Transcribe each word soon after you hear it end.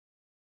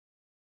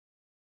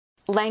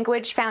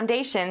Language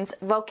Foundations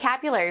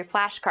Vocabulary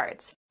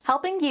Flashcards,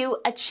 helping you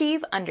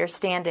achieve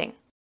understanding.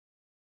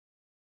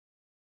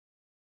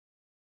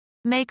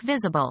 Make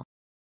visible.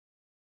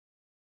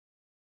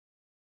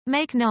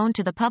 Make known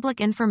to the public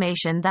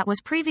information that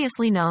was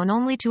previously known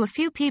only to a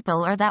few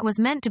people or that was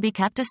meant to be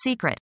kept a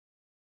secret.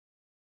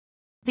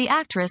 The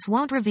actress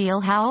won't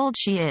reveal how old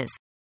she is.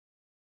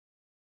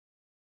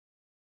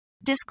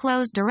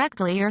 Disclose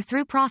directly or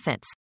through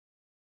prophets.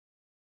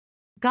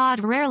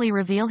 God rarely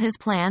reveal his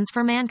plans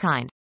for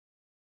mankind.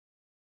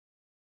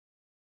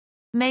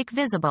 Make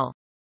visible.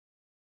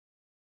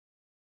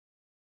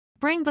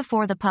 Bring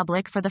before the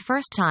public for the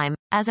first time,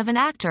 as of an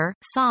actor,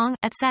 song,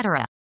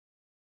 etc.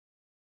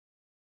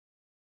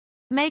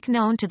 Make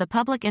known to the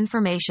public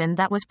information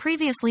that was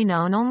previously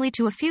known only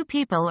to a few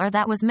people or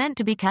that was meant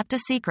to be kept a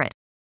secret.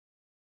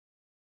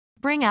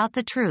 Bring out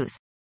the truth.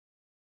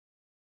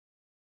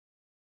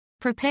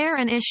 Prepare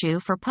an issue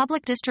for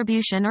public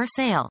distribution or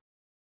sale.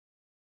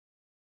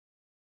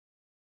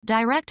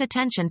 Direct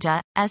attention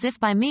to, as if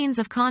by means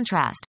of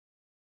contrast.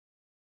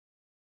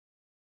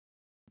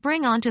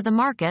 Bring onto the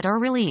market or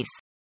release.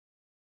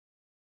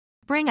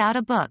 Bring out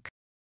a book.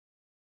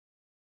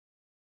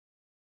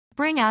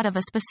 Bring out of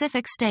a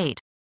specific state.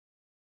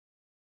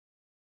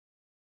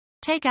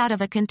 Take out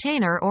of a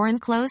container or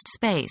enclosed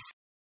space.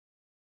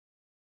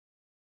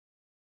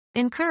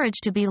 Encourage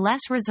to be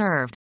less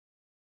reserved.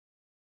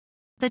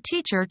 The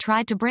teacher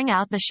tried to bring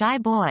out the shy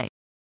boy.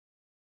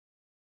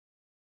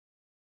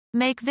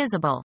 Make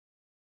visible.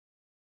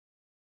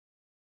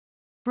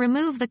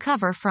 Remove the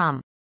cover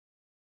from.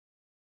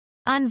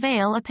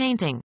 Unveil a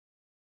painting.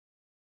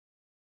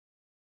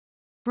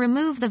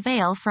 Remove the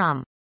veil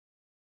from.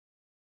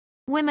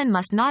 Women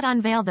must not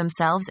unveil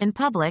themselves in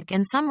public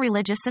in some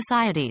religious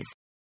societies.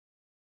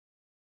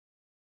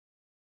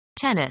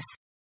 Tennis.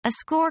 A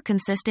score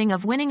consisting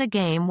of winning a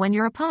game when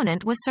your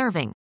opponent was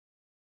serving.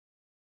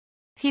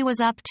 He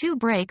was up 2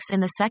 breaks in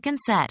the second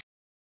set.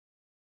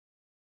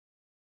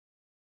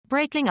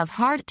 Breaking of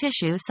hard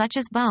tissue such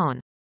as bone.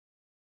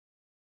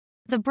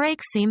 The break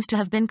seems to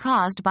have been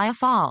caused by a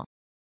fall.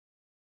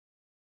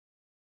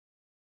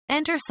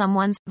 Enter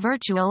someone's,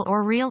 virtual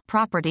or real,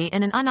 property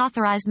in an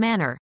unauthorized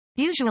manner,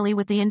 usually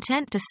with the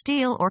intent to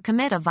steal or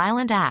commit a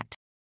violent act.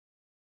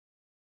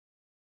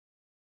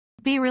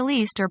 Be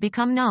released or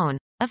become known,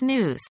 of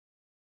news.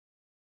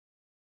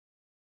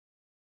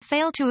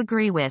 Fail to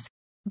agree with,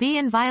 be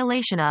in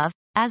violation of,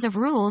 as of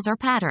rules or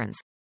patterns.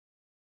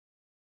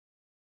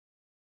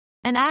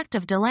 An act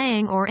of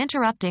delaying or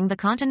interrupting the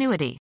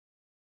continuity.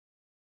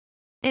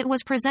 It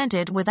was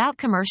presented without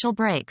commercial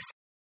breaks.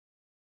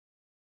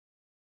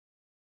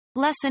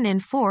 Lessen in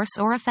force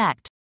or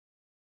effect.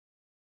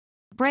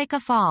 Break a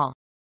fall.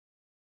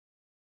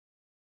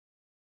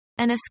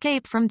 An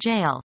escape from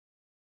jail.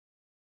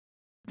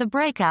 The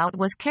breakout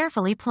was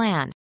carefully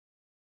planned.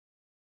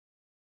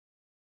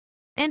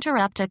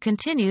 Interrupt a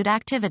continued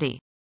activity.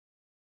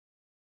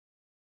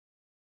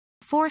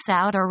 Force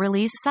out or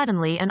release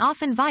suddenly and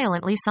often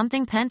violently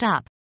something pent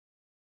up.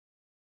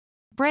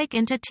 Break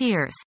into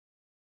tears.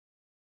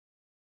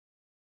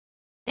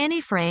 Any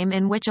frame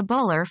in which a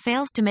bowler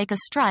fails to make a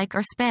strike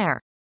or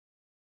spare.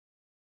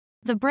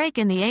 The break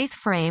in the 8th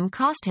frame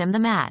cost him the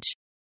match.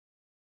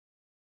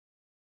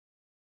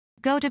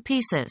 Go to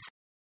pieces.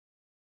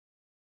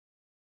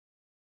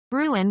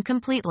 Ruin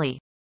completely.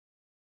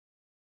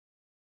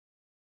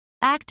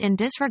 Act in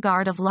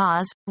disregard of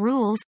laws,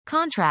 rules,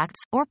 contracts,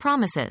 or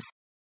promises.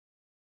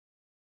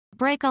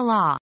 Break a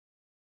law.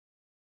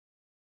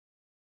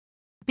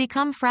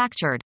 Become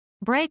fractured.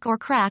 Break or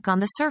crack on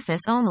the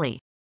surface only.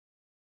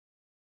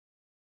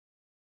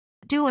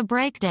 Do a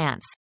break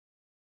dance.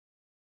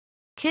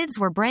 Kids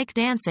were break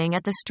dancing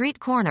at the street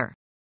corner.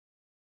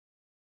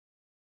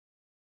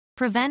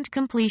 Prevent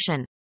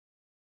completion.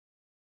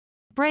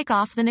 Break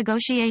off the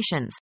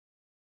negotiations.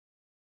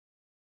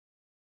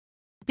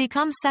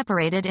 Become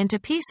separated into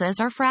pieces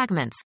or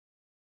fragments.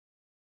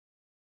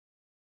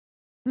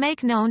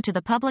 Make known to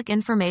the public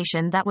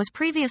information that was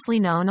previously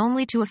known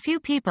only to a few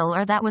people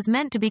or that was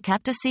meant to be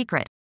kept a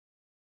secret.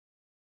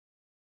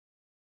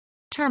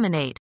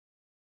 Terminate.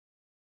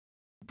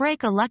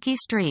 Break a lucky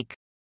streak.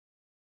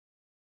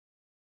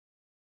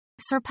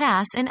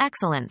 Surpass in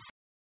excellence.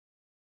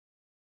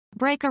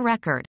 Break a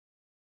record.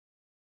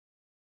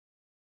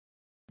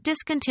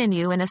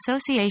 Discontinue an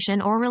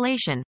association or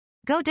relation.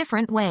 Go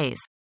different ways.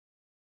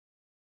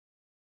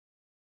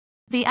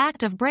 The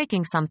act of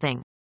breaking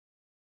something.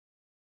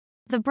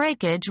 The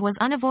breakage was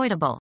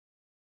unavoidable.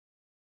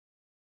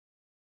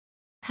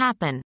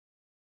 Happen.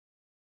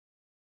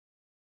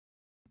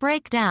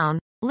 Break down,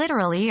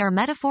 literally or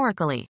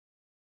metaphorically.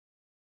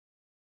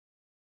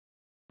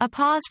 A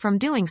pause from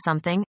doing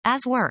something,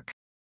 as work.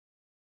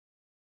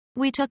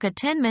 We took a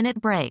 10-minute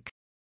break.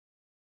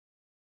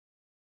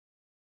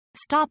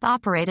 Stop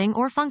operating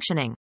or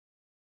functioning.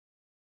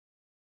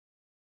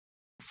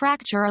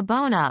 Fracture a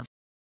bone of.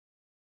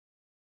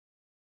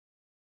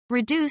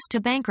 Reduce to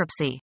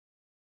bankruptcy.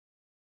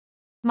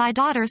 My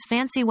daughter's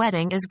fancy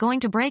wedding is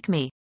going to break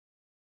me.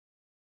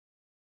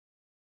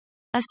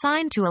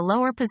 Assign to a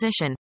lower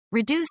position.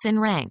 Reduce in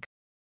rank.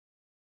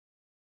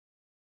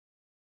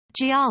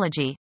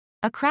 Geology.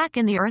 A crack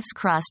in the Earth's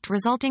crust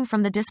resulting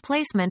from the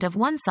displacement of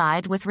one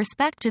side with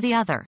respect to the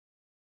other.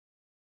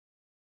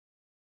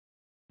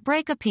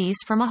 Break a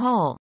piece from a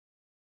hole.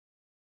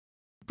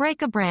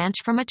 Break a branch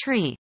from a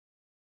tree.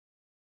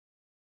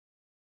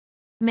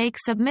 Make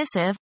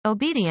submissive,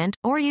 obedient,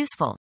 or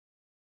useful.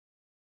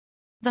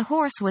 The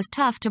horse was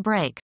tough to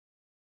break.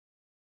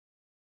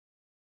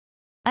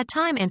 A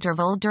time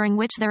interval during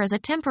which there is a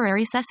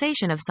temporary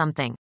cessation of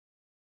something.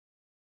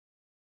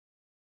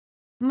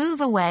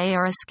 Move away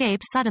or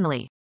escape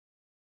suddenly.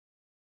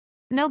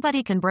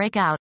 Nobody can break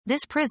out.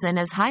 This prison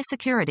is high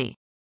security.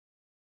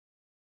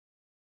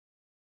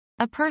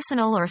 A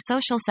personal or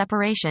social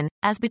separation,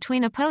 as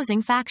between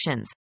opposing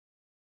factions.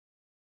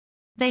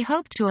 They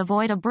hoped to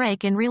avoid a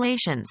break in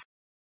relations.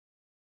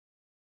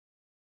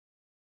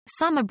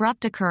 Some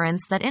abrupt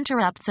occurrence that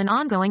interrupts an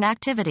ongoing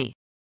activity.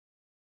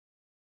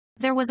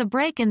 There was a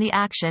break in the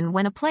action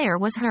when a player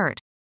was hurt.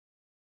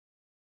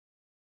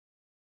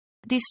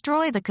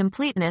 Destroy the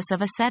completeness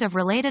of a set of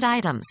related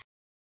items.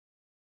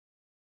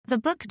 The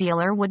book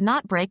dealer would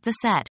not break the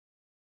set.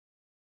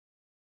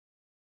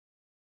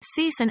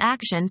 Cease an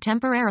action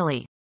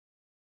temporarily.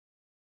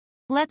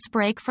 Let's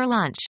break for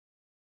lunch.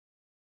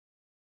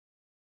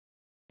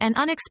 An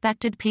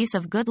unexpected piece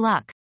of good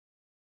luck.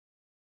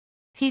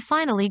 He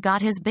finally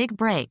got his big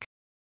break.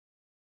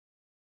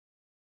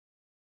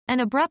 An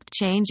abrupt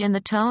change in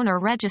the tone or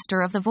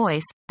register of the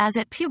voice, as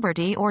at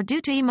puberty or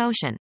due to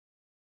emotion.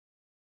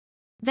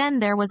 Then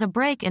there was a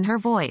break in her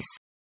voice.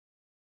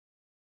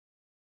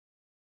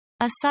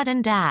 A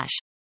sudden dash.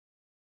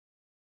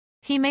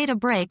 He made a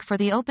break for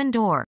the open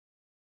door.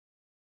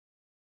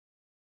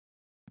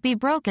 Be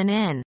broken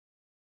in.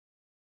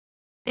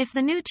 If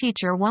the new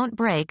teacher won't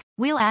break,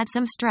 we'll add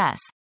some stress.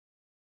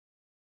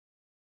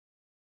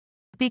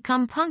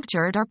 Become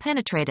punctured or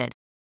penetrated.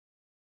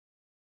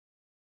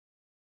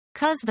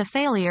 Cause the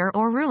failure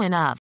or ruin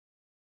of.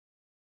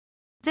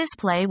 This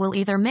play will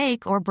either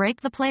make or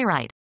break the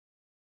playwright.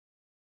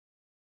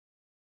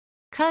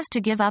 Cause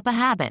to give up a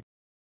habit.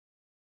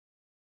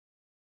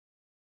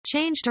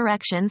 Change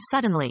directions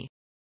suddenly.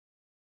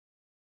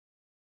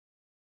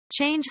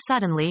 Change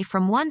suddenly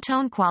from one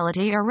tone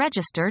quality or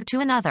register to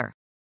another.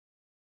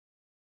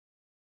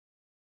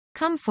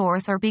 Come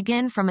forth or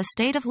begin from a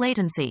state of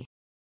latency.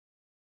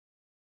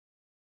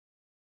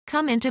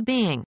 Come into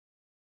being.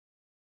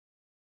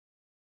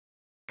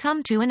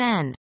 Come to an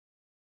end.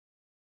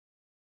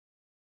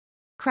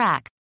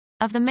 Crack.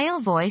 Of the male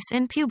voice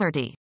in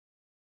puberty.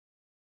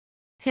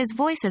 His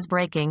voice is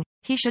breaking,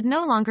 he should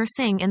no longer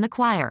sing in the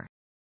choir.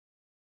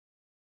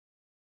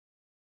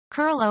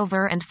 Curl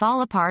over and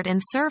fall apart in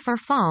surf or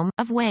foam,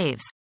 of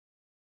waves.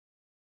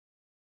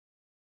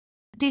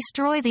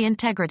 Destroy the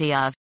integrity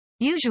of,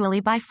 usually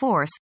by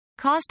force,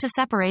 cause to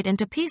separate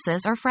into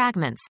pieces or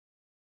fragments.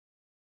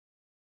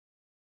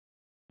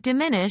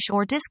 Diminish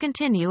or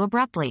discontinue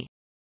abruptly.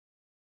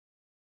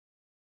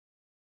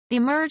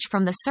 Emerge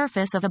from the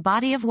surface of a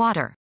body of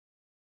water.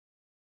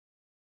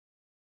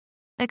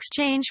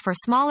 Exchange for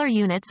smaller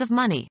units of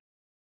money.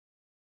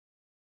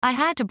 I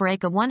had to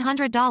break a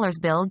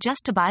 $100 bill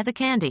just to buy the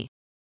candy.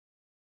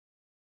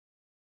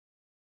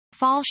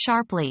 Fall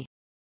sharply.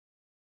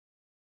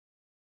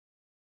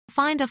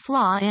 Find a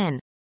flaw in.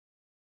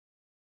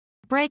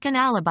 Break an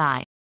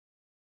alibi.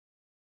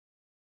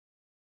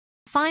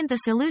 Find the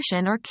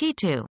solution or key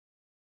to.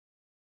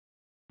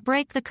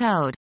 Break the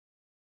code.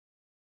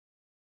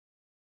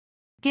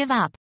 Give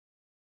up.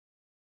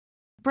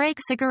 Break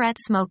cigarette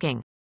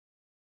smoking.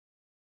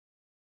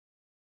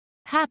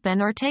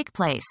 Happen or take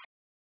place.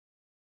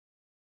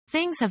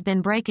 Things have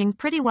been breaking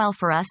pretty well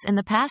for us in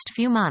the past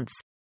few months.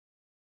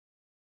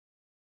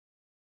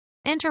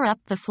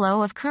 Interrupt the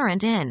flow of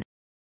current in.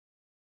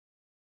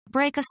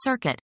 Break a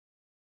circuit.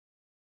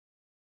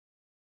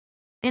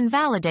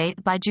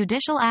 Invalidate by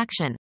judicial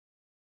action.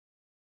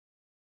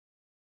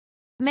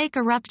 Make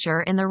a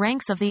rupture in the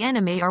ranks of the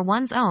enemy or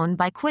one's own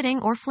by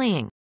quitting or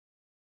fleeing.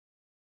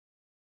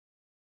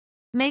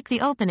 Make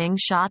the opening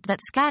shot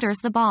that scatters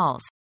the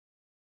balls.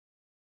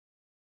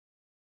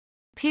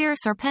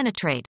 Pierce or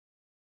penetrate.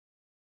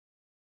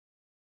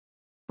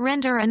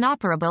 Render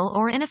inoperable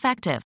or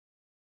ineffective.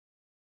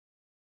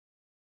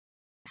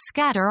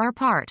 Scatter or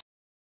part.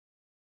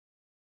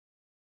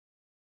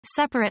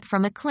 Separate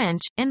from a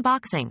clinch, in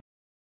boxing.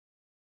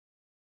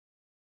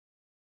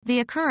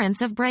 The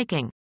occurrence of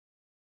breaking.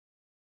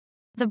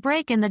 The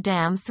break in the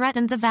dam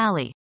threatened the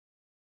valley.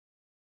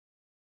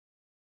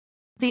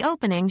 The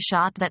opening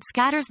shot that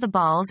scatters the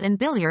balls in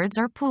billiards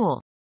or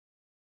pool.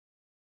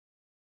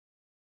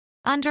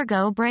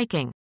 Undergo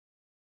breaking.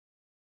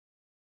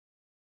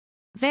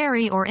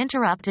 Vary or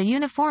interrupt a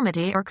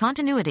uniformity or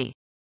continuity.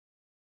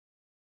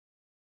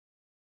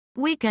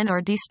 Weaken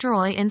or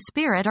destroy in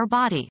spirit or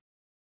body.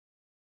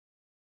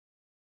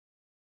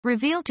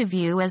 Reveal to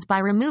view as by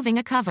removing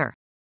a cover.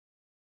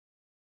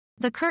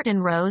 The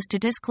curtain rose to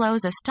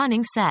disclose a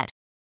stunning set.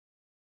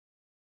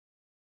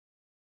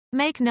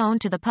 Make known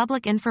to the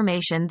public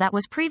information that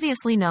was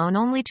previously known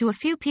only to a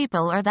few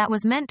people or that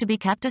was meant to be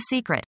kept a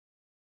secret.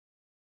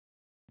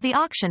 The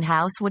auction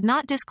house would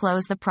not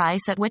disclose the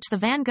price at which the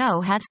Van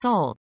Gogh had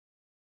sold.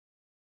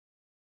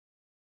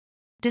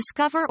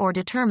 Discover or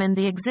determine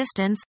the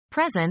existence,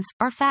 presence,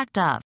 or fact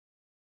of.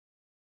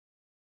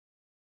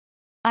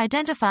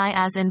 Identify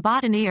as in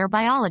botany or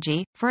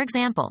biology, for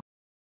example.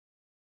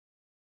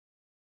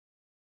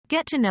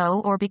 Get to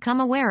know or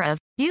become aware of,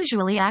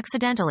 usually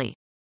accidentally.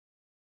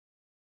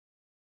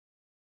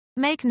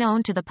 Make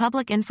known to the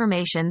public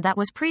information that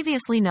was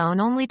previously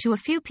known only to a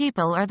few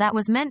people or that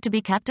was meant to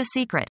be kept a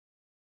secret.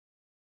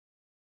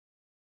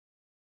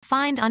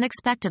 Find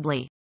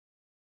unexpectedly.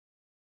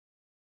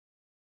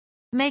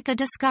 Make a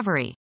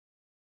discovery.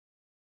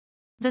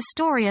 The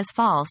story is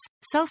false,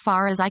 so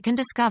far as I can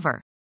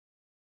discover.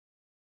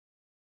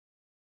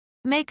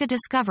 Make a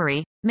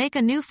discovery, make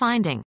a new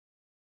finding.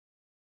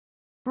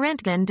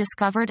 Röntgen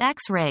discovered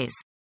X-rays.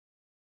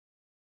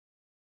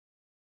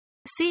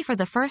 See for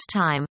the first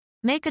time,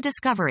 make a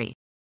discovery.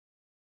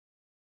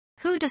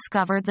 Who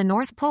discovered the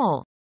North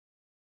Pole?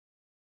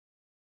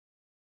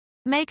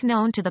 Make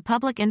known to the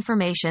public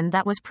information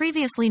that was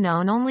previously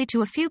known only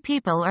to a few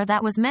people or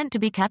that was meant to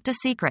be kept a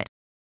secret.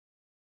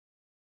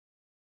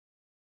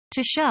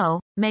 To show,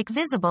 make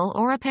visible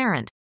or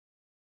apparent.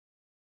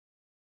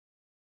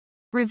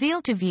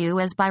 Reveal to view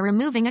as by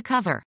removing a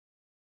cover.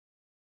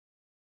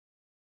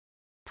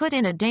 Put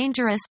in a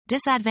dangerous,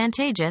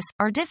 disadvantageous,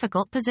 or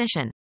difficult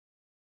position.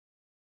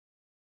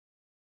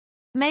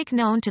 Make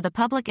known to the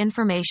public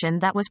information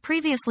that was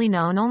previously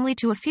known only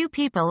to a few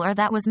people or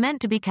that was meant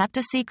to be kept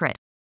a secret.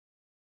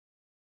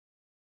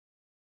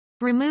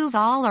 Remove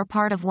all or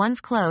part of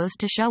one's clothes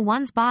to show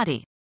one's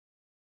body.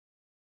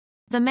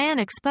 The man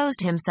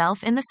exposed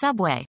himself in the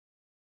subway.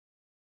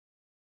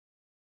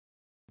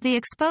 The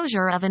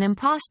exposure of an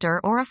impostor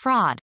or a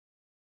fraud.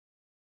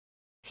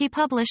 He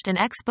published an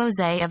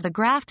exposé of the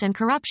graft and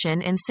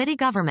corruption in city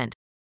government.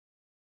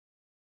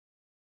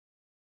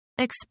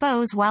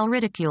 Expose while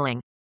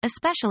ridiculing,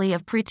 especially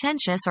of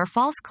pretentious or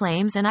false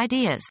claims and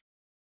ideas.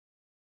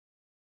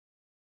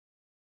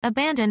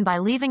 Abandon by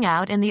leaving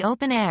out in the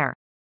open air.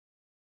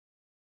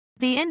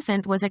 The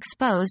infant was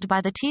exposed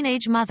by the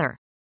teenage mother.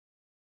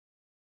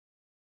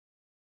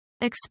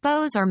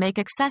 Expose or make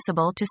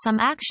accessible to some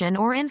action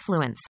or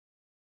influence.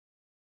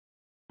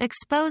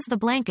 Expose the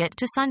blanket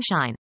to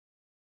sunshine.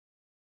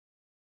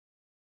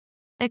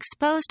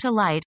 Expose to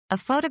light, a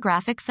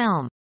photographic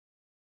film.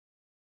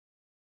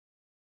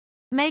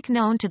 Make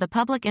known to the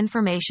public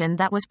information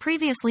that was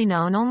previously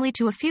known only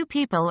to a few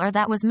people or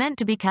that was meant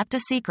to be kept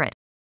a secret.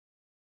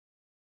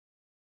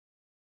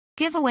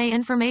 Give away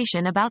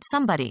information about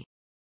somebody.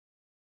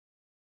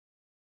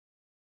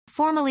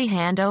 Formally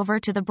hand over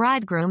to the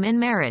bridegroom in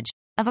marriage,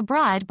 of a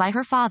bride by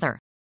her father.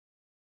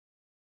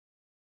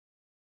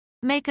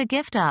 Make a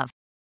gift of.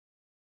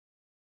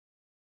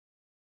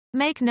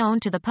 Make known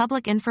to the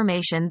public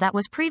information that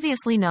was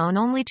previously known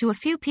only to a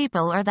few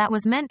people or that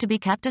was meant to be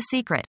kept a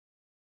secret.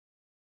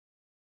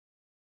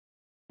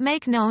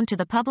 Make known to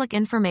the public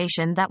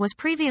information that was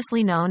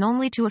previously known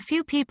only to a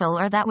few people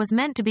or that was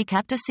meant to be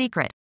kept a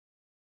secret.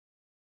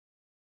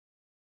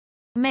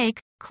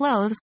 Make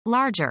clothes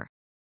larger.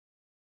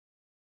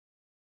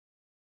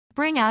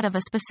 Bring out of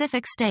a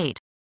specific state.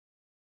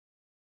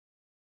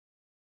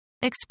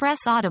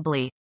 Express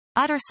audibly.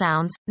 Utter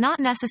sounds, not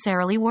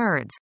necessarily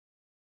words.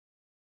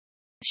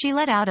 She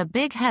let out a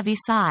big heavy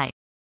sigh.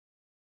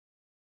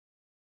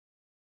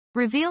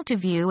 Reveal to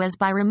view as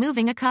by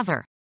removing a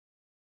cover.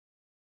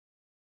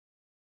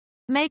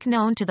 Make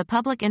known to the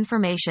public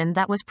information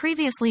that was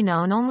previously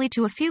known only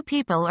to a few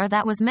people or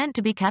that was meant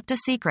to be kept a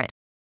secret.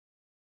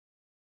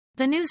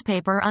 The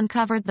newspaper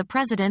uncovered the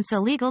president's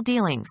illegal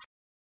dealings.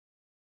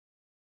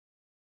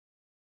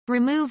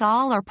 Remove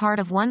all or part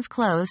of one's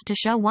clothes to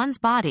show one's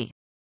body.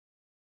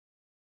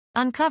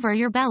 Uncover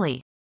your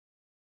belly.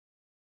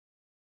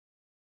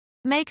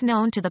 Make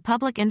known to the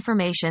public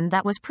information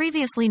that was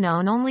previously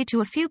known only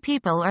to a few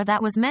people or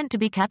that was meant to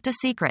be kept a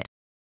secret.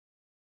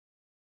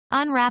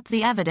 Unwrap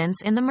the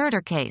evidence in the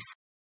murder case.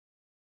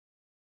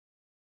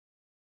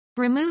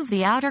 Remove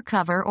the outer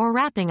cover or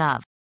wrapping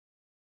of.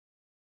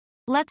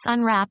 Let's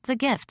unwrap the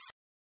gifts.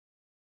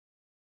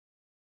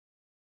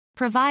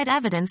 Provide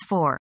evidence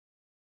for.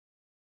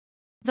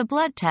 The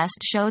blood test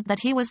showed that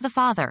he was the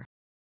father.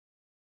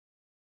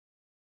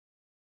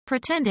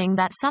 Pretending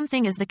that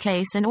something is the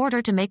case in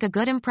order to make a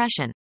good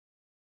impression.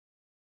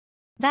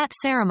 That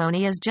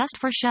ceremony is just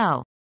for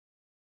show.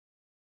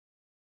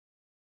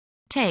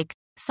 Take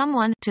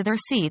someone to their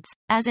seats,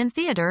 as in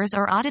theaters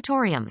or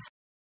auditoriums.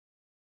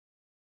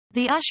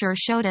 The usher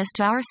showed us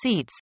to our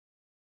seats.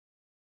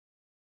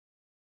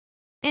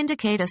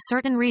 Indicate a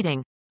certain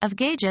reading of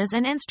gauges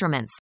and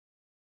instruments.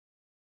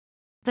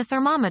 The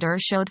thermometer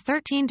showed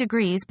 13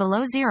 degrees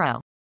below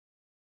zero.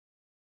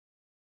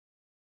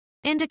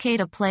 Indicate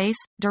a place,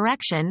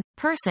 direction,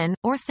 person,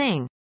 or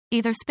thing,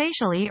 either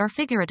spatially or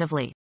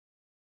figuratively.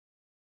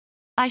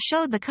 I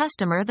showed the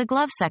customer the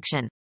glove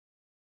section.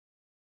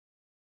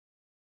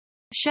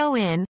 Show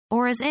in,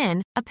 or is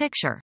in, a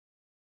picture.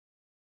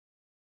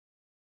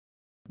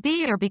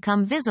 Be or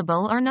become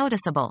visible or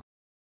noticeable.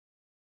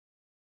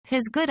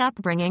 His good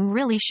upbringing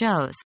really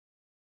shows.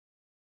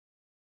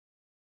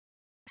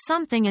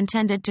 Something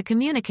intended to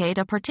communicate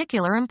a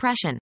particular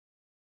impression.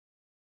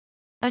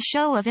 A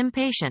show of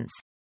impatience.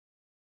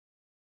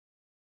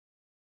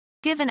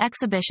 Give an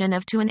exhibition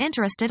of to an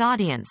interested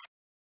audience.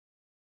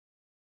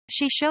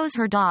 She shows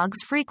her dogs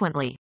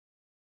frequently.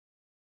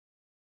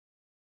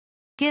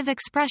 Give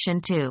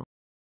expression to.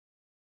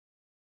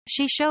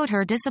 She showed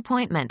her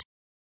disappointment.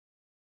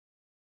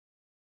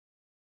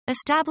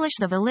 Establish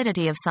the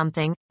validity of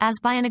something, as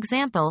by an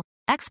example,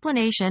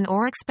 explanation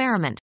or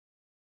experiment.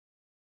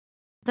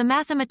 The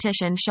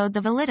mathematician showed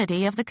the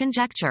validity of the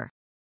conjecture.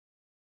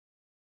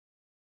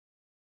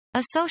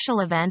 A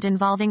social event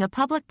involving a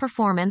public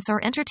performance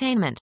or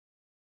entertainment.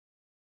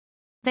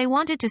 They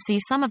wanted to see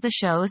some of the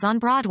shows on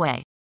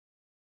Broadway.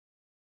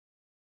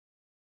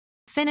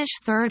 Finish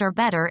third or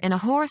better in a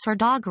horse or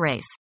dog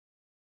race.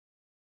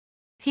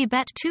 He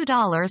bet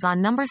 $2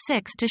 on number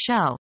 6 to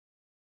show.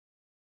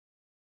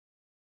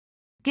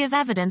 Give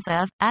evidence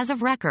of, as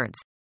of records.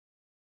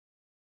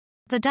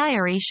 The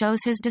diary shows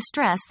his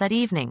distress that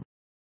evening.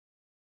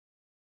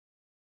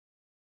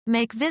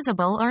 Make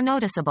visible or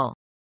noticeable.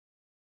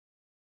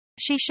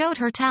 She showed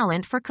her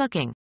talent for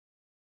cooking.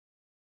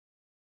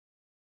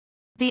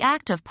 The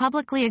act of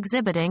publicly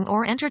exhibiting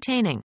or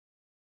entertaining.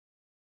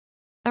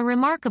 A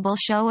remarkable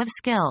show of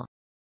skill.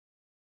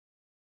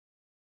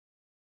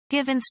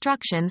 Give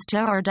instructions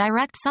to or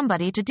direct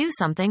somebody to do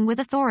something with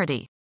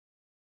authority.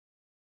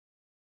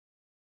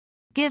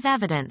 Give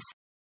evidence.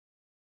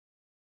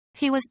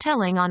 He was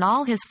telling on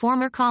all his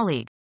former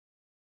colleague.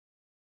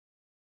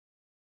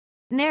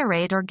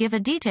 Narrate or give a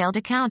detailed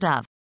account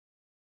of.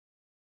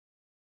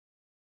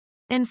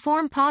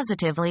 Inform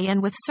positively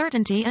and with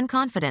certainty and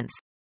confidence.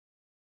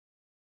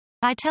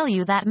 I tell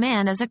you that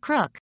man is a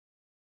crook.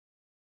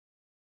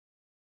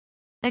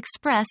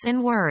 Express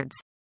in words.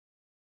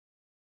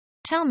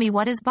 Tell me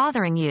what is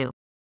bothering you.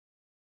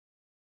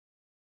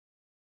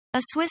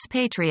 A Swiss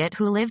patriot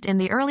who lived in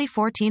the early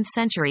 14th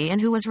century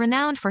and who was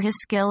renowned for his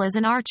skill as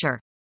an archer.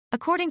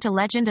 According to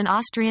legend, an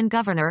Austrian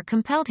governor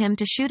compelled him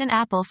to shoot an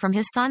apple from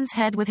his son's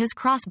head with his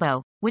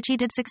crossbow, which he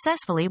did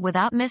successfully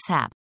without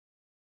mishap.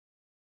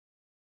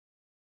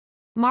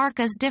 Mark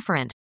as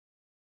different.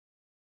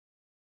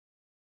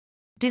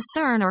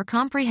 Discern or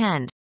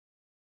comprehend.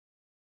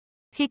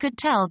 He could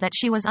tell that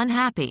she was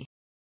unhappy.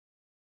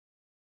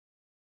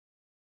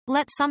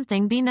 Let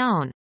something be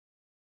known.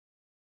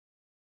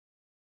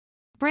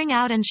 Bring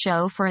out and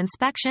show for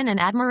inspection and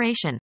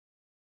admiration.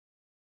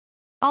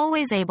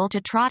 Always able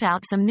to trot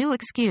out some new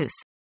excuse.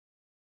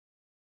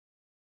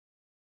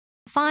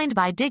 Find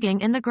by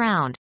digging in the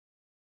ground.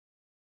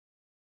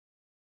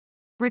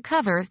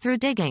 Recover through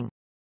digging.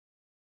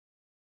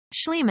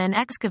 Schliemann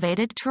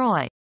excavated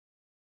Troy.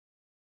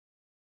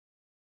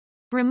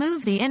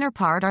 Remove the inner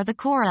part or the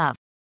core of.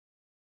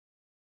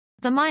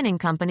 The mining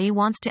company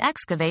wants to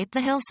excavate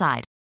the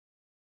hillside.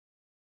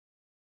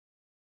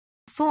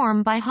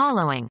 Form by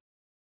hollowing.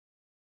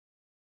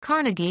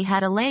 Carnegie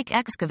had a lake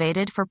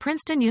excavated for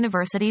Princeton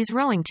University's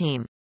rowing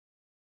team.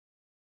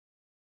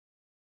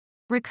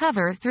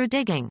 Recover through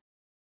digging.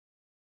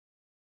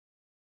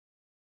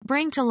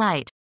 Bring to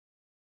light.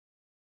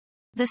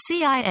 The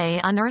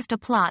CIA unearthed a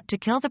plot to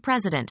kill the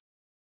president.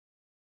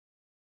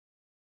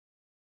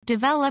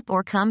 Develop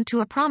or come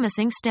to a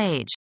promising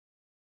stage.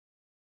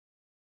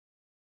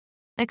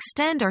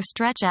 Extend or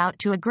stretch out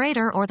to a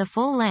greater or the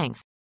full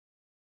length.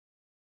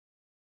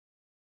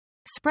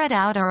 Spread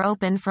out or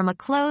open from a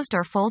closed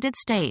or folded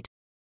state.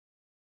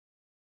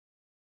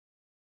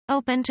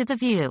 Open to the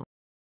view.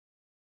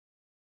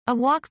 A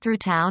walk through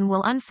town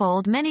will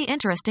unfold many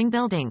interesting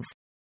buildings.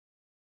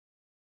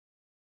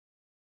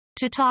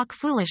 To talk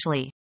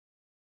foolishly.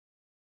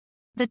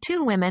 The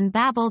two women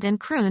babbled and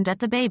crooned at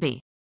the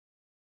baby.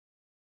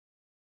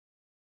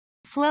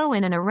 Flow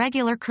in an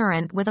irregular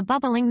current with a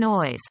bubbling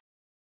noise.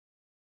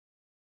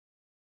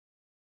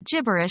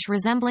 Gibberish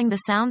resembling the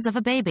sounds of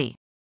a baby.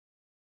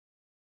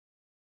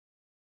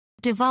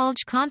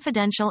 Divulge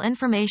confidential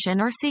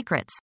information or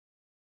secrets.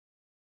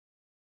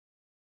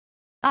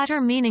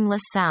 Utter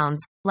meaningless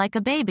sounds, like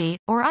a baby,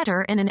 or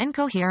utter in an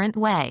incoherent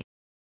way.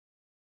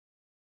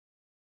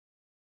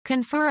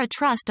 Confer a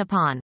trust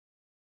upon.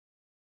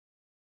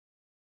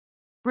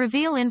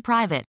 Reveal in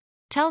private.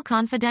 Tell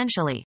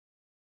confidentially.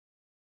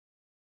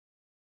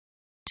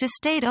 To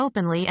state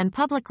openly and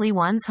publicly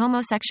one's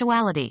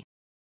homosexuality.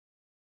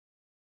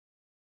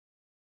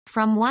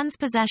 From one's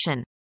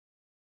possession.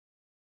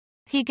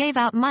 He gave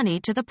out money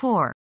to the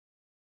poor.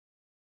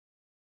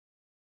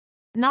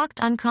 Knocked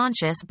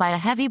unconscious by a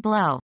heavy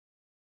blow.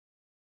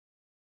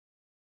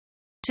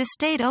 To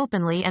state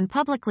openly and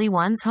publicly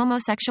one's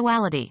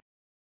homosexuality.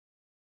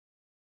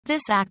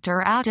 This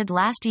actor outed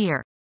last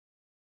year.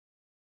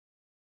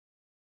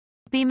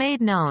 Be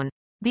made known.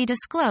 Be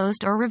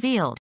disclosed or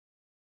revealed.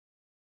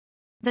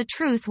 The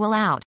truth will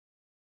out.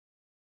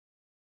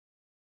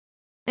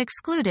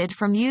 Excluded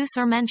from use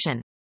or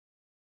mention.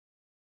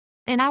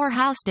 In our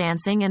house,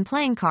 dancing and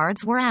playing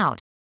cards were out.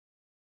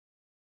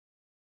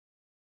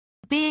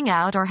 Being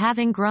out or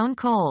having grown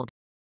cold.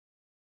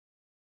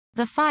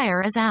 The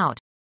fire is out.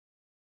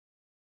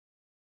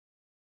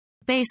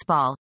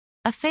 Baseball.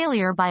 A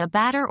failure by a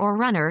batter or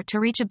runner to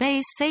reach a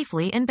base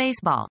safely in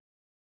baseball.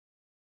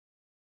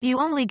 You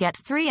only get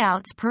 3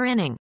 outs per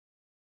inning.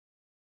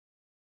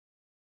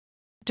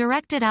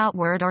 Directed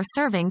outward or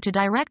serving to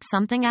direct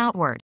something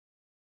outward.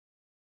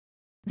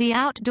 The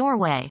out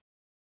doorway.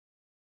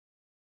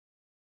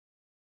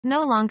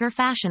 No longer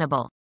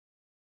fashionable.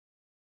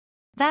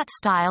 That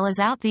style is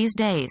out these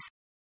days.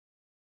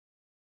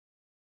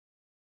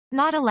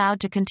 Not allowed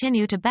to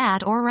continue to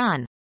bat or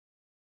run.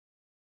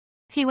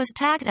 He was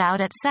tagged out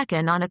at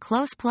second on a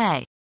close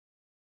play.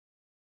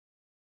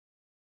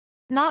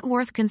 Not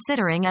worth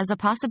considering as a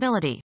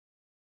possibility.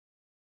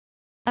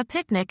 A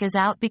picnic is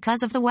out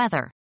because of the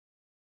weather.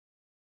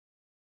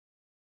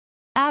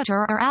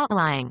 Outer or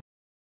outlying.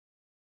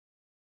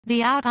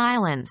 The out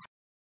islands.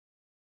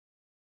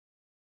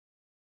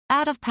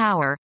 Out of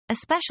power,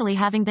 especially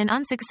having been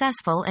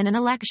unsuccessful in an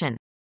election.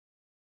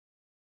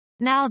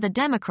 Now the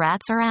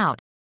Democrats are out.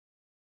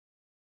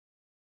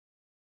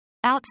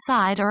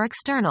 Outside or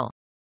external.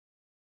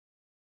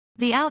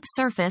 The out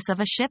surface of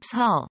a ship's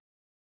hull.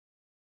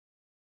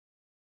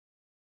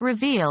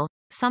 Reveal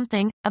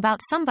something about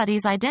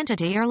somebody's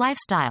identity or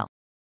lifestyle.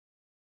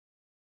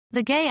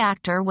 The gay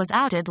actor was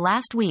outed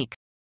last week.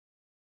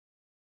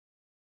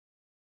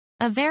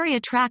 A very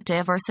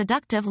attractive or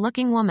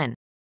seductive-looking woman.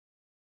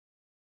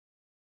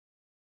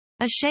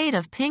 A shade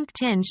of pink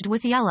tinged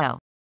with yellow.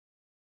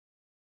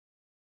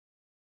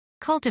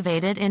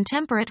 Cultivated in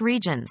temperate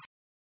regions.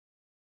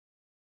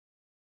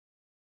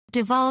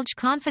 Divulge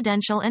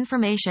confidential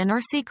information or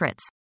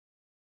secrets.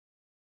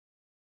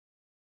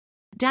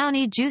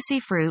 Downy juicy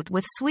fruit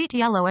with sweet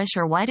yellowish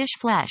or whitish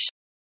flesh.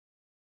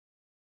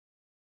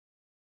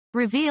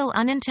 Reveal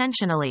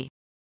unintentionally.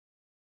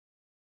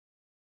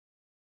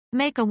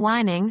 Make a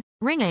whining,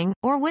 ringing,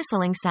 or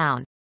whistling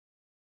sound.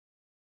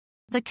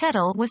 The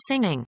kettle was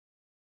singing.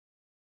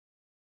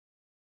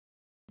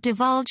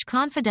 Divulge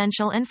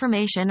confidential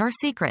information or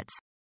secrets.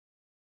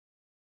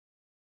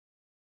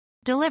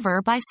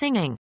 Deliver by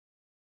singing.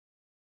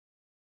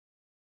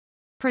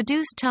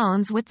 Produce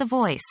tones with the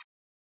voice.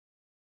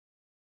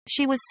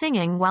 She was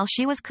singing while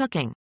she was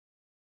cooking.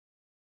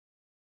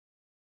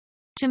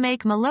 To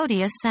make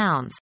melodious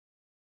sounds.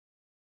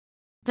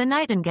 The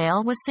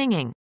nightingale was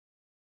singing.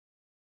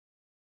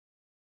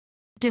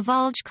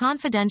 Divulge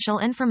confidential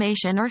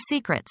information or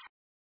secrets.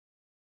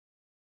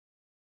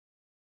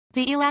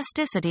 The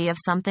elasticity of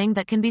something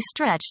that can be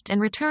stretched and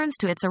returns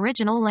to its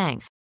original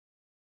length.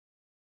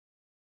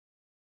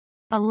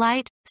 A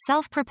light,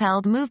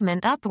 self-propelled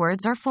movement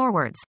upwards or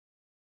forwards.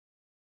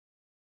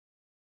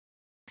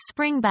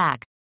 Spring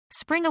back.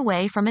 Spring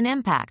away from an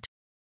impact.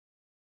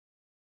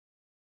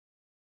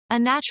 A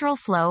natural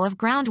flow of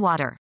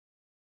groundwater.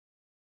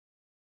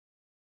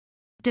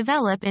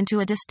 Develop into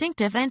a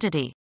distinctive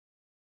entity.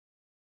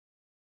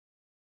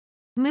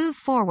 Move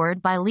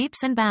forward by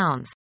leaps and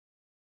bounds.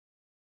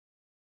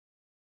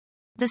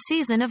 The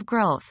season of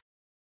growth.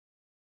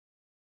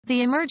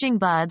 The emerging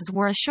buds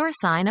were a sure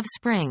sign of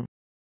spring.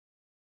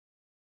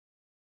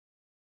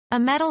 A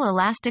metal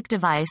elastic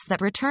device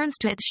that returns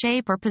to its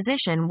shape or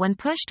position when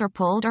pushed or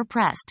pulled or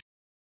pressed.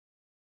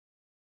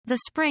 The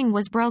spring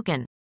was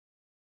broken.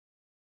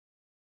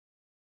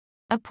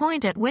 A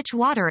point at which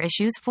water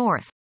issues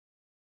forth.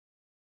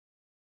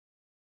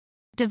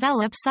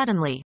 Develop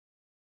suddenly.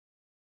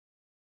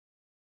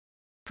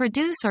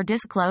 Produce or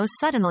disclose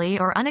suddenly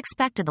or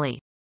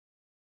unexpectedly.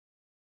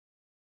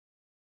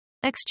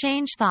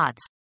 Exchange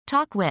thoughts.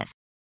 Talk with.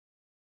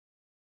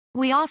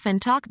 We often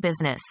talk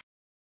business.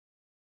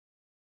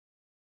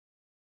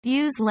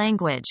 Use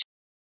language.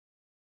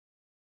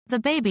 The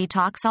baby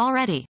talks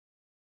already.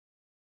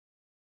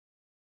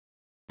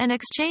 An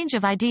exchange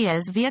of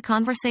ideas via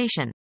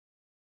conversation.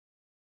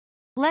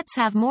 Let's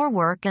have more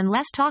work and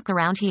less talk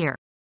around here.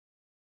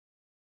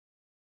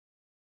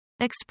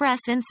 Express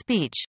in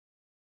speech.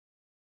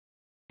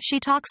 She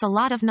talks a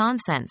lot of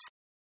nonsense.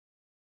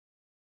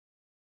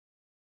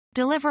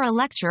 Deliver a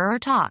lecture or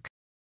talk.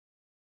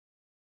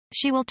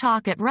 She will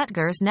talk at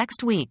Rutgers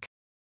next week.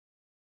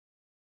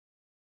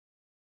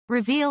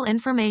 Reveal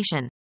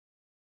information.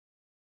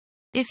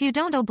 If you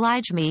don't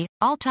oblige me,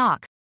 I'll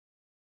talk.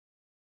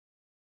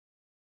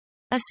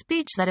 A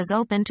speech that is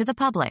open to the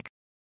public.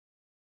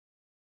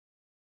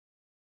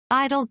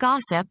 Idle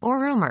gossip or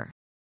rumor.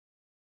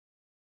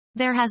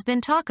 There has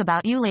been talk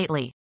about you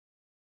lately.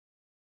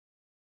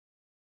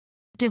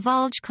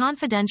 Divulge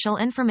confidential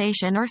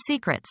information or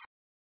secrets.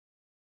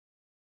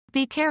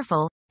 Be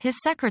careful, his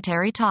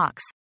secretary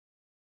talks.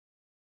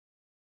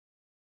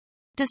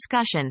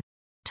 Discussion.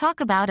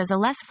 Talk about as a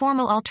less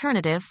formal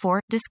alternative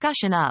for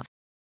discussion of.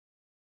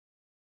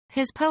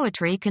 His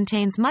poetry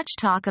contains much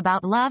talk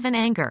about love and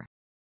anger.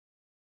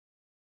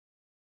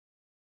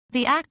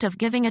 The act of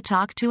giving a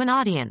talk to an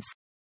audience.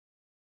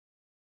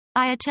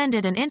 I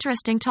attended an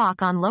interesting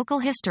talk on local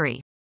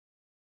history.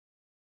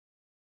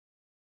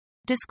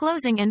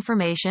 disclosing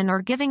information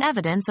or giving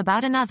evidence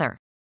about another.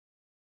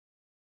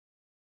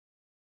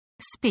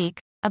 Speak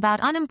about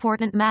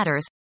unimportant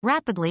matters,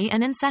 rapidly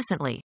and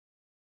incessantly.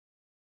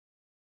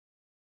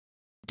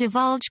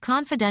 Divulge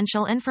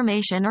confidential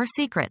information or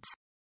secrets.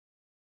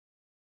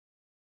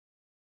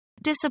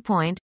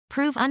 Disappoint,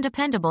 prove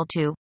undependable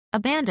to,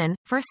 abandon,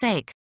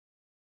 forsake.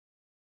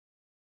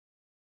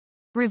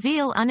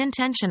 Reveal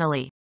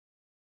unintentionally.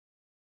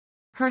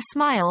 Her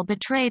smile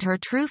betrayed her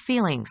true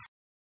feelings.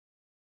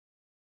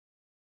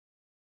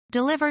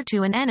 Deliver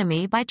to an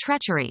enemy by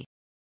treachery.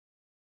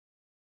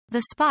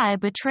 The spy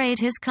betrayed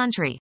his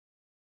country.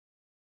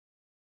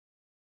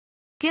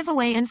 Give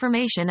away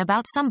information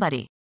about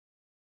somebody.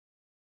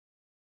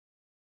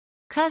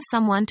 Cause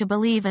someone to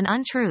believe an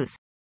untruth.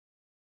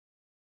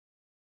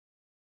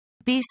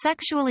 Be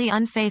sexually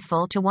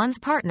unfaithful to one's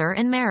partner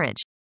in marriage.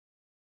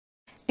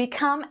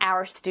 Become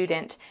our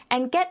student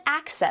and get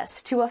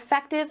access to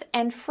effective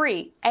and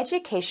free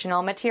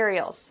educational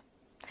materials.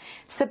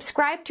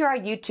 Subscribe to our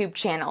YouTube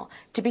channel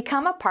to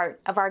become a part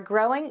of our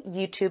growing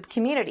YouTube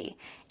community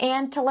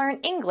and to learn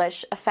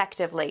English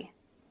effectively.